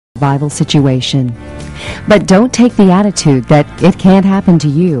survival situation. But don't take the attitude that it can't happen to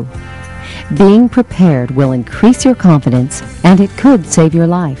you. Being prepared will increase your confidence, and it could save your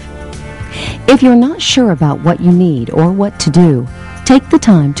life. If you're not sure about what you need or what to do, take the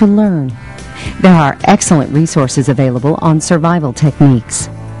time to learn. There are excellent resources available on survival techniques.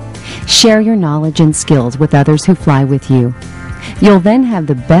 Share your knowledge and skills with others who fly with you. You'll then have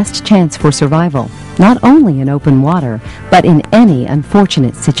the best chance for survival, not only in open water, but in any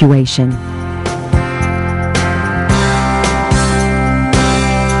unfortunate situation.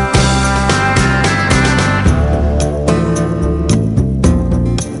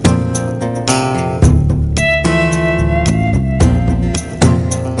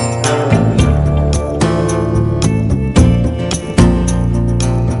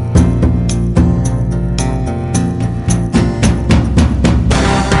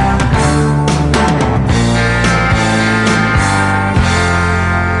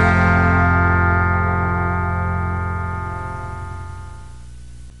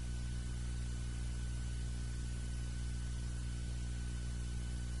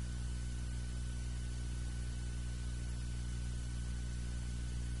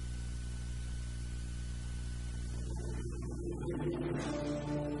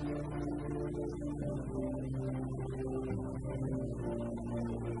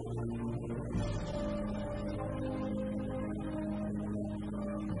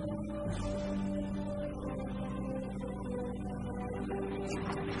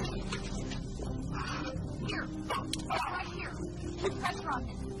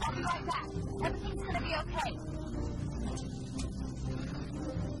 I'll be right back. Everything's going to be okay.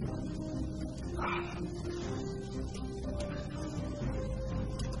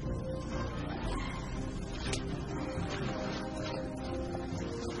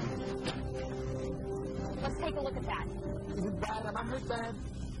 Let's take a look at that. Is it bad? Am I hurt bad?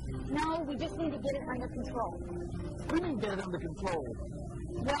 No, we just need to get it under control. What do you mean get it under control?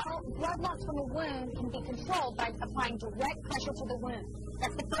 Well, blood loss from a wound can be controlled by applying direct pressure to the wound.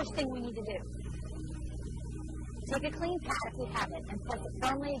 That's the first thing we need to do. Take a clean pad if we have it and press it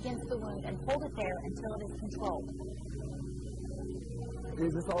firmly against the wound and hold it there until it is controlled.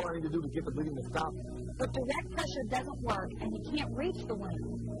 Is this all I need to do to get the bleeding to stop? But direct pressure doesn't work and you can't reach the wound.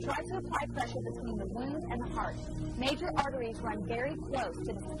 Try to apply pressure between the wound and the heart. Major arteries run very close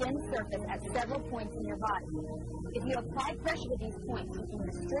to the skin surface at several points in your body. If you apply pressure to these points, you can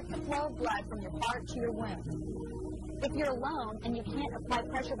restrict the flow of blood from your heart to your wound. If you're alone and you can't apply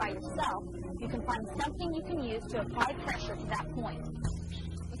pressure by yourself, you can find something you can use to apply pressure to that point.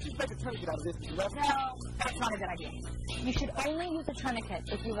 Let's just make a tourniquet out of this. No, that's not a good idea. You should only use a tourniquet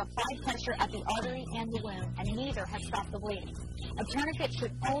if you've applied pressure at the artery and the wound, and neither has stopped the bleeding. A tourniquet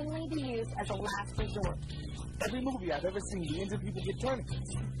should only be used as a last resort. Every movie I've ever seen, the injured people get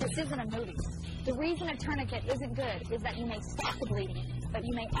tourniquets. This isn't a movie. The reason a tourniquet isn't good is that you may stop the bleeding, but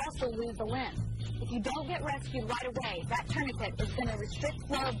you may also lose the limb. If you don't get rescued right away, that tourniquet is going to restrict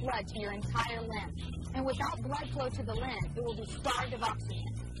flow of blood to your entire limb. And without blood flow to the limb, it will be starved of oxygen.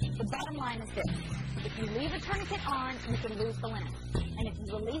 The bottom line is this. If you leave a tourniquet on, you can lose the limb. And if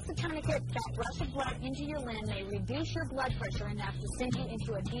you release the tourniquet, that rush of blood into your limb may reduce your blood pressure enough to send you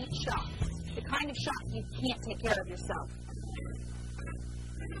into a deep shock. The kind of shock you can't take care of yourself.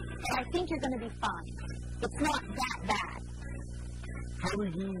 And I think you're going to be fine. It's not that bad. How do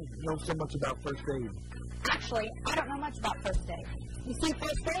you know so much about first aid? Actually, I don't know much about first aid. You see,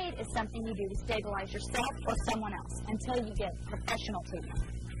 first aid is something you do to stabilize yourself or someone else until you get professional treatment.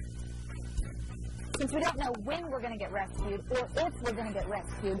 Since we don't know when we're going to get rescued or if we're going to get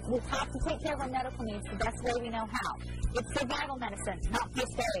rescued, we have to take care of our medical needs the best way we know how. It's survival medicine, not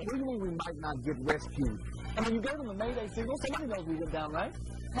first aid. What do you mean we might not get rescued? I mean, you gave them a Mayday signal. Somebody knows we went down, right?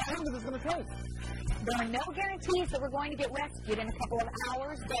 How long is this going to take? There are no guarantees that we're going to get rescued in a couple of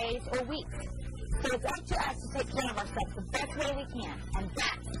hours, days, or weeks. So it's up to us to take care of ourselves the best way we can, and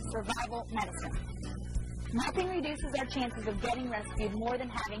that's survival medicine. Nothing reduces our chances of getting rescued more than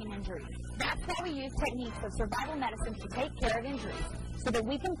having an injury. That's why we use techniques of survival medicine to take care of injuries, so that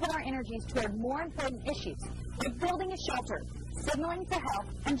we can put our energies toward more important issues, like building a shelter, signaling for help,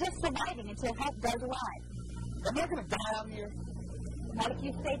 and just surviving until help does arrive. Am I going to die out here? Not if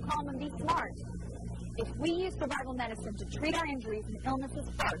you stay calm and be smart. If we use survival medicine to treat our injuries and illnesses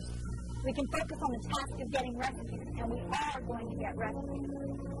first, we can focus on the task of getting rescued, and we are going to get rescued.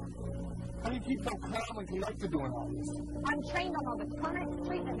 How do you keep so calm and collected doing all this? I'm trained on all the current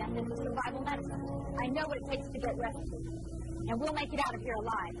treatment methods of survival medicine. I know what it takes to get rescued. And we'll make it out of here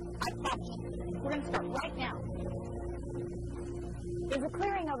alive. I promise you. We're going to start right now. There's a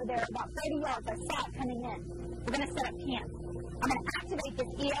clearing over there about 30 yards. I saw it coming in. We're going to set up camp. I'm going to activate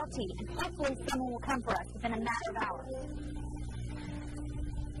this ELT, and hopefully someone will come for us within a matter of hours.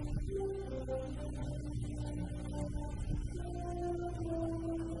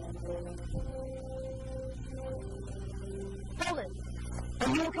 Hold it.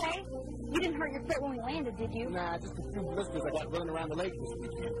 Are you okay? You didn't hurt your foot when we landed, did you? Nah, just a few blisters I got running around the lake this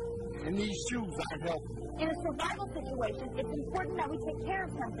weekend. And these shoes aren't helping. In a survival situation, it's important that we take care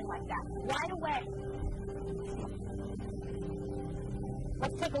of something like that right away.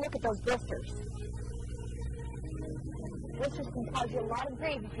 Let's take a look at those blisters. Blisters can cause you a lot of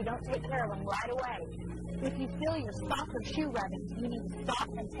grief if you don't take care of them right away. If you feel your sock or shoe rubbing, you need to stop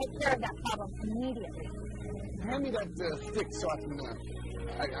and take care of that problem immediately. Hand me that stick so I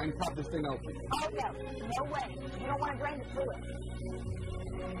can pop this thing open. Oh, no way. You don't want to drain the fluid.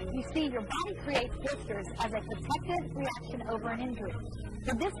 You see, your body creates blisters as a protective reaction over an injury.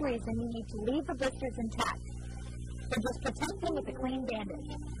 For this reason, you need to leave the blisters intact. So just protect them with a clean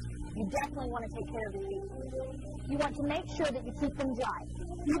bandage. You definitely want to take care of your feet. You want to make sure that you keep them dry,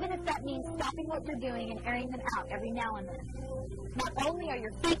 even if that means stopping what you're doing and airing them out every now and then. Not only are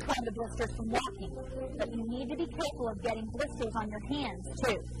your feet prone to blisters from walking, but you need to be careful of getting blisters on your hands,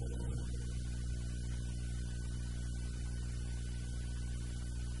 too.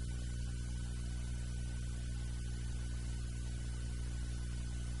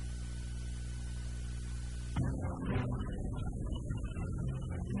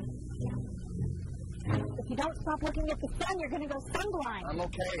 If you don't stop looking at the sun, you're going to go sunblind. I'm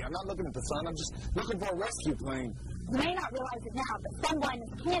okay. I'm not looking at the sun. I'm just looking for a rescue plane. You may not realize it now, but sunblindness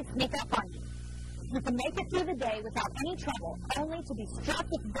can sneak up on you. You can make it through the day without any trouble, only to be struck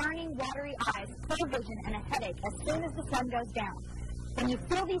with burning, watery eyes, poor vision, and a headache as soon as the sun goes down. When you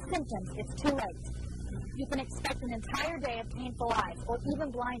feel these symptoms, it's too late. You can expect an entire day of painful eyes, or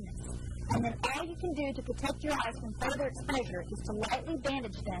even blindness. And then all you can do to protect your eyes from further exposure is to lightly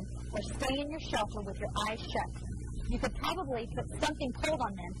bandage them or stay in your shelter with your eyes shut. You could probably put something cold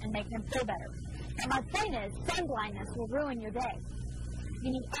on them and make them feel better. And my point is, sun blindness will ruin your day.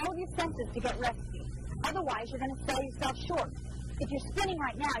 You need all of your senses to get rescued. Otherwise, you're going to sell yourself short. If you're spinning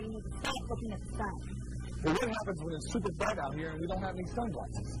right now, you need to stop looking at the sun. Well, what happens when it's super bright out here and we don't have any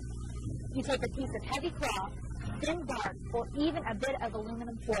sunglasses? You take a piece of heavy cloth, thin bark, or even a bit of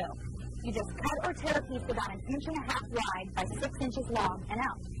aluminum foil. You just cut or tear a piece about 1.5 inches wide by 6 inches long and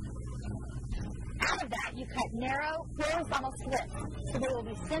out. Out of that, you cut narrow, horizontal slits so they will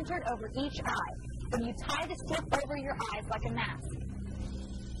be centered over each eye. Then you tie the strip over your eyes like a mask.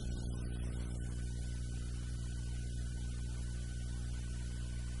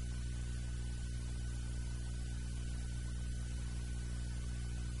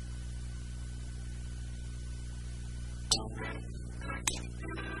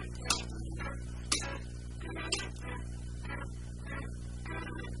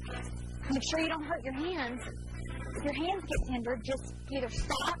 Make sure you don't hurt your hands. If your hands get injured, just either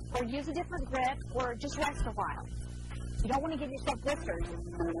stop or use a different grip or just rest a while. You don't want to give yourself blisters.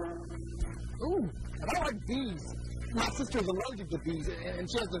 Ooh, I don't like bees. My sister's allergic to bees, and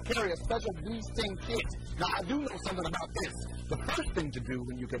she has to carry a special bee sting kit. Now, I do know something about this. The first thing to do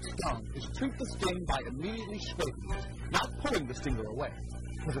when you get stung is treat the sting by immediately scraping it, not pulling the stinger away.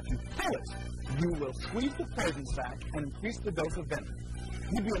 Because if you pull it, you will squeeze the poison sac and increase the dose of venom.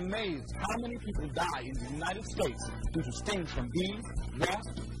 You'd be amazed how many people die in the United States due to stings from bees,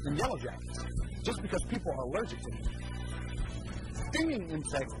 wasps, and yellow jackets, just because people are allergic to them. Stinging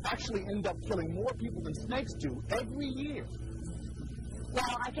insects actually end up killing more people than snakes do every year.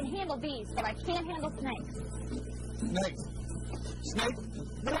 Well, I can handle bees, but I can't handle snakes. Snakes? Snakes?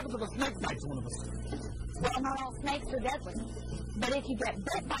 What happens if a snake bites one of us? Well, not all snakes are deadly. But if you get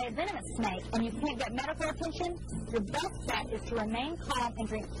bit by a venomous snake and you can't get medical attention, your best bet is to remain calm and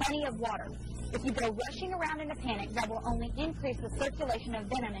drink plenty of water. If you go rushing around in a panic, that will only increase the circulation of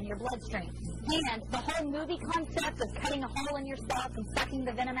venom in your bloodstream. And the whole movie concept of cutting a hole in yourself and sucking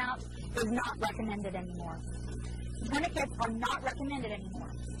the venom out is not recommended anymore. Tourniquets are not recommended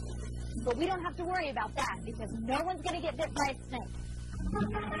anymore. But we don't have to worry about that because no one's going to get bit by a snake.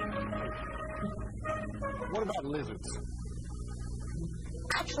 What about lizards?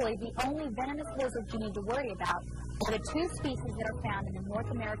 Actually, the only venomous lizards you need to worry about are the two species that are found in the North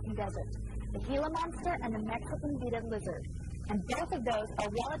American desert, the Gila monster and the Mexican beaded lizard. And both of those are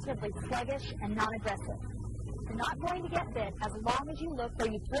relatively sluggish and non-aggressive. You're not going to get bit as long as you look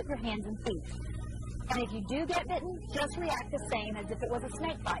where you put your hands and feet. And if you do get bitten, just react the same as if it was a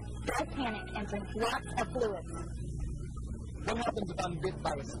snake bite. Don't panic and drink lots of fluids. What happens if I'm bit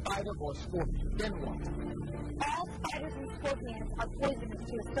by a spider or a scorpion? Then what? All spiders and scorpions are poisonous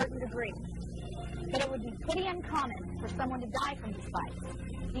to a certain degree. but it would be pretty uncommon for someone to die from these bites.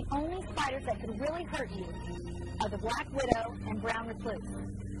 The only spiders that could really hurt you are the black widow and brown recluse.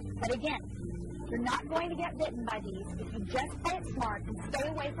 But again, you're not going to get bitten by these if you just play it smart and stay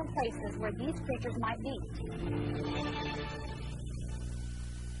away from places where these creatures might be.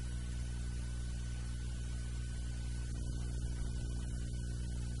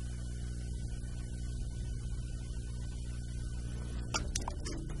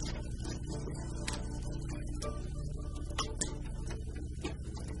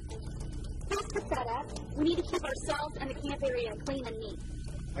 We need to keep ourselves and the camp area clean and neat.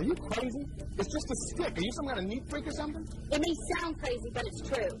 Are you crazy? It's just a stick. Are you some kind of neat freak or something? It may sound crazy, but it's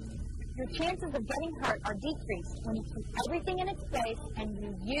true. Your chances of getting hurt are decreased when you keep everything in its place and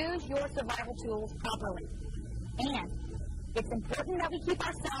you use your survival tools properly. And it's important that we keep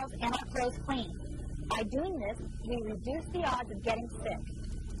ourselves and our clothes clean. By doing this, we reduce the odds of getting sick.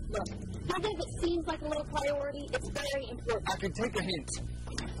 Look, even if it seems like a little priority, it's very important. I can take a hint.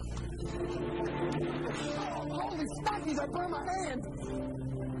 Holy smokies, I burned my hands!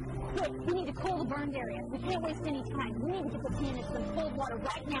 Look, we need to cool the burned area. We can't waste any time. We need to get the pan into some cold water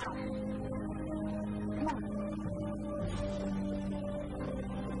right now. Come on.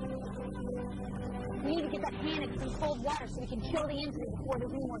 We need to get that pan into some cold water so we can kill the injury before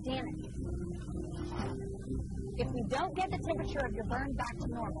there's any more damage. If we don't get the temperature of your burn back to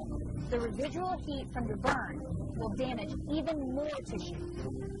normal, the residual heat from your burn will damage even more tissue.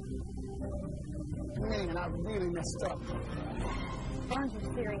 Man, I really messed up. Burns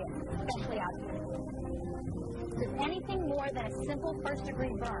are serious, especially out here. With anything more than a simple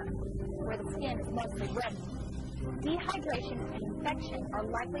first-degree burn, where the skin is mostly red, dehydration and infection are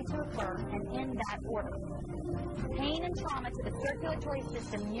likely to occur, and in that order. Pain and trauma to the circulatory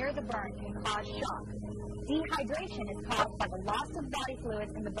system near the burn can cause shock. Dehydration is caused by the loss of body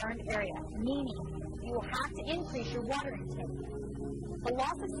fluids in the burned area, meaning you will have to increase your water intake. The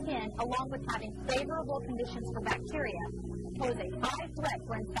loss of skin, along with having favorable conditions for bacteria, pose a high threat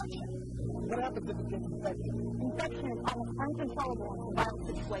for infection. What happens if it gets infected? Infection is almost uncontrollable in survival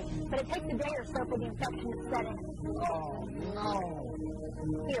situations, but it takes a day or so for the infection to set in. Oh, no.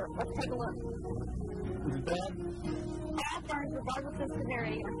 Here, let's take a look. Is it bad? All burns, regardless of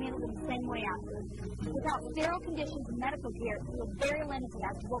severity, are handled in the same way out here. Without sterile conditions and medical care, we're very limited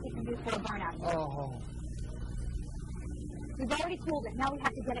as to what we can do for a burn out here. Oh. We've already cooled it, now we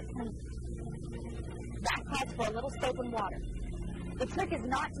have to get it clean. That calls for a little soap and water. The trick is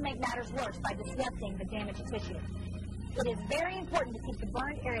not to make matters worse by disrupting the damaged tissue. It is very important to keep the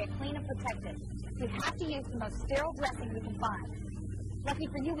burned area clean and protected. We have to use the most sterile dressing we can find. Lucky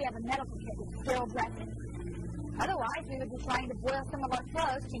for you, we have a medical kit with sterile dressing. Otherwise, we would be trying to boil some of our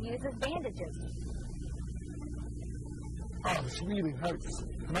clothes to use as bandages. Oh, this really hurts.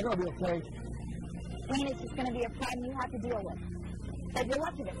 Am I going to be okay? Drainage is going to be a problem you have to deal with. But you're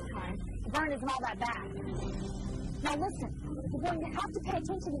lucky this time. The burn isn't all that bad. Now listen, you're going to have to pay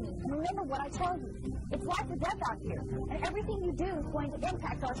attention to me and remember what I tell you. It's life or death out here, and everything you do is going to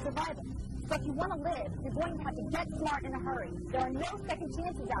impact our survival. So if you want to live, you're going to have to get smart in a hurry. There are no second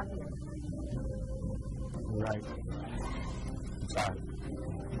chances out here. Right. I'm sorry.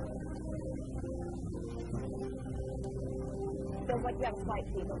 Feels like you have a slight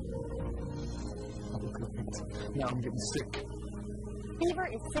fever. Now I'm getting sick. Fever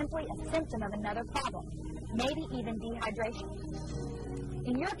is simply a symptom of another problem, maybe even dehydration.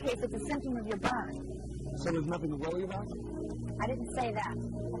 In your case, it's a symptom of your burn. So there's nothing to worry about? I didn't say that.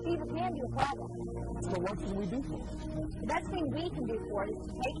 A fever can be a problem. So what can we do for it? The best thing we can do for it is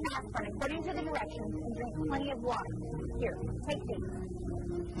to take aspirin according to the directions and drink plenty of water. Here, take these.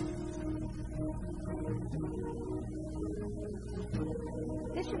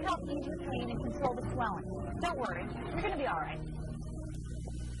 This should help ease your pain and control the swelling. Don't worry, you're going to be all right.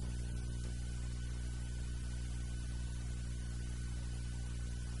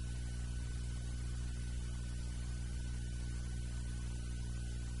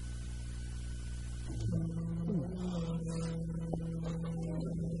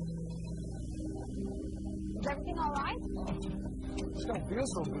 Is everything all right? This don't feel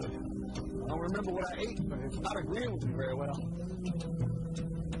so good. I don't remember what I ate, but it's not agreeing with me very well.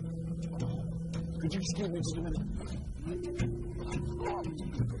 Could you just give me just a minute?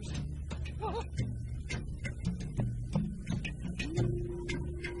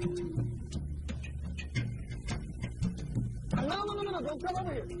 No, don't come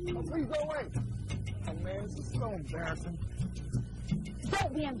over here. Oh, please go away. Oh, man, this is so embarrassing.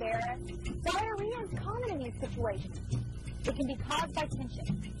 Don't be embarrassed. Diarrhea is common in these situations. It can be caused by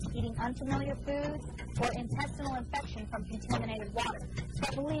tension, eating unfamiliar foods, or intestinal infection from contaminated water.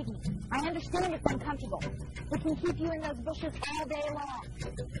 But believe me, I understand it's uncomfortable. It can keep you in those bushes all day long.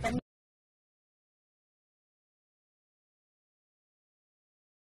 But